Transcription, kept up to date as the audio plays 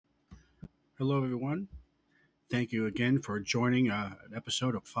Hello, everyone. Thank you again for joining an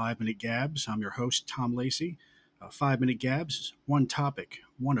episode of 5 Minute Gabs. I'm your host, Tom Lacey. 5 Minute Gabs is one topic,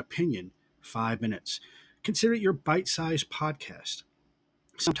 one opinion, 5 minutes. Consider it your bite sized podcast.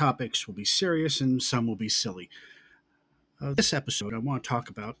 Some topics will be serious and some will be silly. This episode, I want to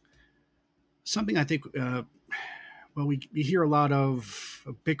talk about something I think, we hear a lot of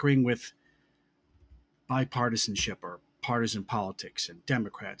bickering with bipartisanship or partisan politics and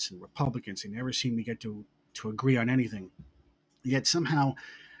Democrats and Republicans. They never seem to get to agree on anything. Yet somehow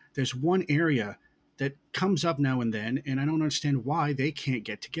there's one area that comes up now and then, and I don't understand why they can't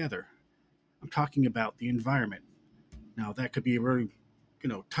get together. I'm talking about the environment. Now, that could be a very,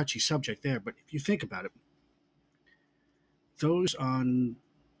 touchy subject there, but if you think about it, those on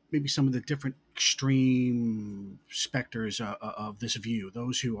maybe some of the different extreme specters of this view,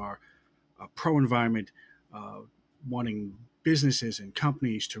 those who are pro-environment, uh, wanting businesses and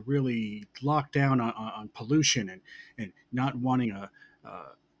companies to really lock down on pollution and not wanting the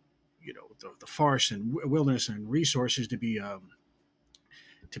forest and wilderness and resources to be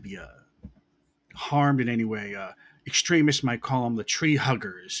harmed in any way. Extremists might call them the tree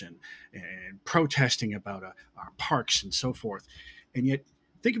huggers and protesting about our parks and so forth. And yet,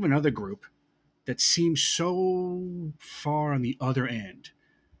 think of another group that seems so far on the other end: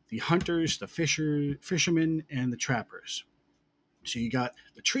 the hunters, the fishermen, and the trappers. So you got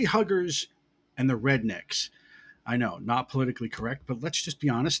the tree huggers and the rednecks. I know, not politically correct, but let's just be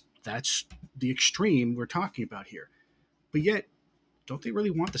honest. That's the extreme we're talking about here. But yet, don't they really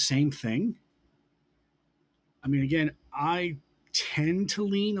want the same thing? I mean, again, I tend to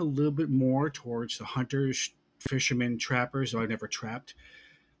lean a little bit more towards the hunters, fishermen, trappers, though I've never trapped.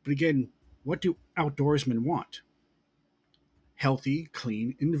 But again, what do outdoorsmen want? Healthy,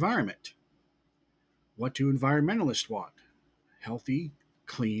 clean environment. What do environmentalists want? Healthy,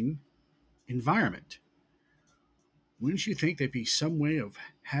 clean environment. Wouldn't you think there'd be some way of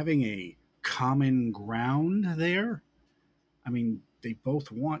having a common ground there? I mean, they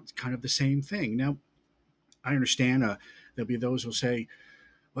both want kind of the same thing. Now, I understand there'll be those who'll say,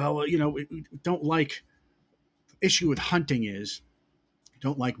 well, we don't like, the issue with hunting is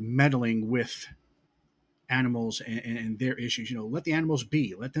don't like meddling with animals and their issues. Let the animals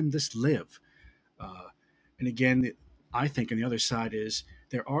be, let them just live. Uh, and again, I think on the other side is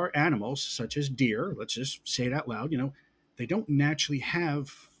there are animals such as deer, let's just say it out loud, they don't naturally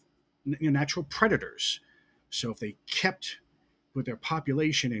have natural predators. So if they kept with their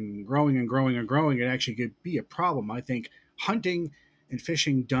population and growing and growing and growing, it actually could be a problem. I think hunting and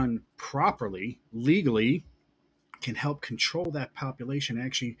fishing done properly, legally, can help control that population and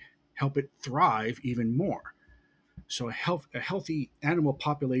actually help it thrive even more. So a healthy animal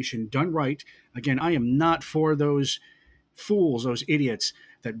population done right. Again, I am not for those fools, those idiots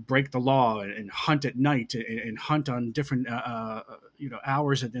that break the law and hunt at night and hunt on different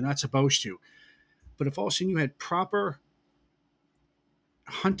hours that they're not supposed to. But if all of a sudden you had proper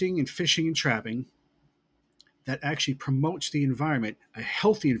hunting and fishing and trapping that actually promotes the environment, a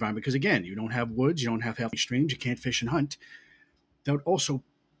healthy environment, because again, you don't have woods, you don't have healthy streams, you can't fish and hunt. That would also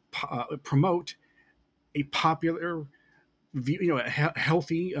promote a popular,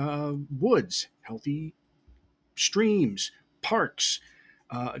 healthy woods, healthy streams, parks,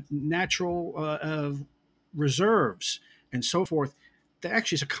 natural reserves, and so forth. That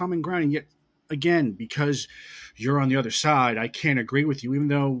actually is a common ground. And yet, again, because you're on the other side, I can't agree with you, even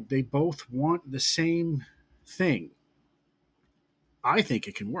though they both want the same thing. I think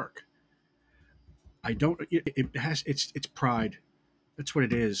it can work. I don't. It has. It's pride. That's what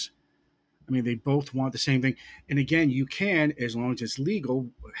it is. I mean, they both want the same thing. And again, you can, as long as it's legal,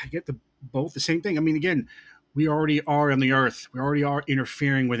 get both the same thing. I mean, again, we already are on the earth. We already are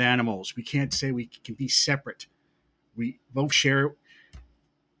interfering with animals. We can't say we can be separate. We both share,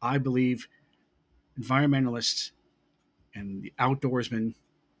 I believe, environmentalists and the outdoorsmen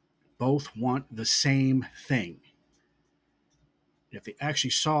both want the same thing. If they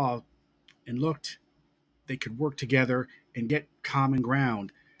actually saw and looked, they could work together and get common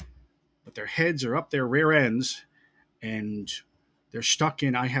ground. But their heads are up their rear ends and they're stuck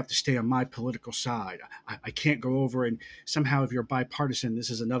in, I have to stay on my political side. I can't go over, and somehow if you're bipartisan, this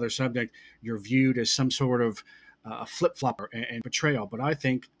is another subject, you're viewed as some sort of flip-flopper and betrayal. But I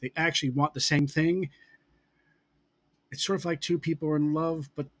think they actually want the same thing. It's sort of like two people are in love,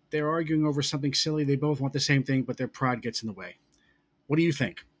 but they're arguing over something silly. They both want the same thing, but their pride gets in the way. What do you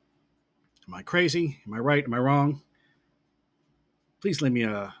think? Am I crazy? Am I right? Am I wrong? Please leave me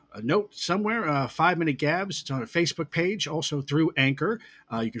a note somewhere. 5 Minute Gabs. It's on a Facebook page, also through Anchor.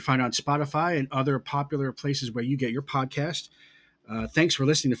 You can find it on Spotify and other popular places where you get your podcast. Thanks for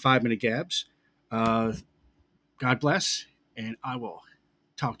listening to 5 Minute Gabs. Uh, God bless, and I will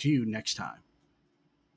talk to you next time.